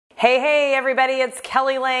Hey everybody, it's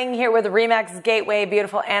Kelly Lang here with RE/MAX Gateway,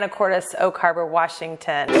 beautiful Anacortes, Oak Harbor,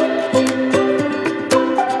 Washington.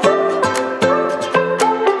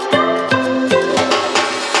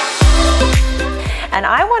 And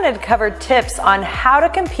I wanted to cover tips on how to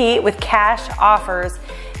compete with cash offers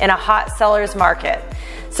in a hot seller's market.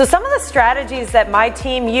 So some of the strategies that my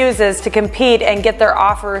team uses to compete and get their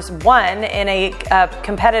offers won in a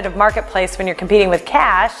competitive marketplace when you're competing with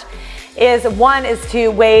cash is to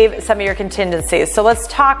waive some of your contingencies. So let's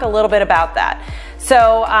talk a little bit about that.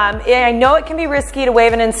 So I know it can be risky to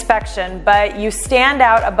waive an inspection, but you stand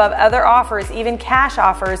out above other offers, even cash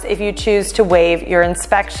offers, if you choose to waive your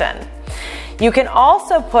inspection. You can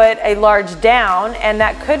also put a large down, and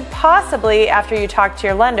that could possibly, after you talk to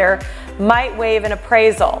your lender, might waive an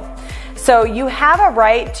appraisal. So you have a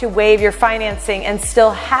right to waive your financing and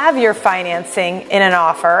still have your financing in an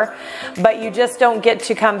offer, but you just don't get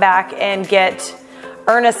to come back and get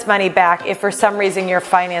earnest money back if for some reason your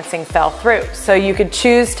financing fell through. So you could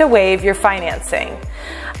choose to waive your financing.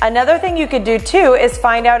 Another thing you could do too is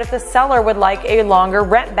find out if the seller would like a longer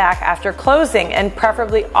rent back after closing, and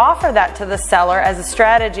preferably offer that to the seller as a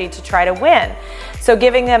strategy to try to win. So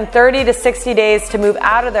giving them 30 to 60 days to move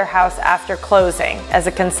out of their house after closing as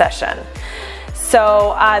a concession.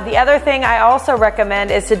 So the other thing I also recommend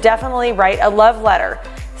is to definitely write a love letter,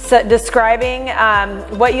 so describing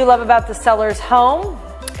what you love about the seller's home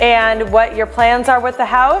and what your plans are with the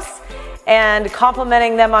house, and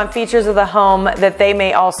complimenting them on features of the home that they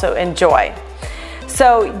may also enjoy.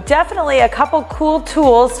 So definitely a couple cool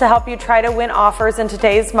tools to help you try to win offers in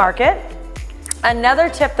today's market. Another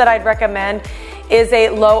tip that I'd recommend is a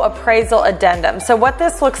low appraisal addendum. So what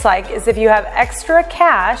this looks like is if you have extra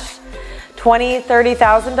cash, $20,000,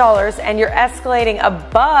 $30,000, and you're escalating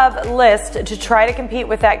above list to try to compete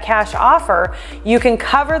with that cash offer, you can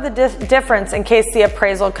cover the difference in case the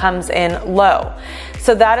appraisal comes in low.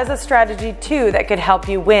 So that is a strategy too that could help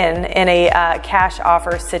you win in a cash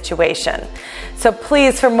offer situation. So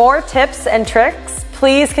please, for more tips and tricks,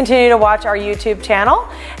 please continue to watch our YouTube channel.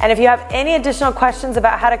 And if you have any additional questions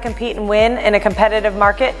about how to compete and win in a competitive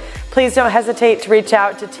market, please don't hesitate to reach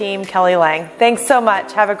out to Team Kelly Lang. Thanks so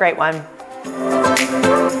much. Have a great one.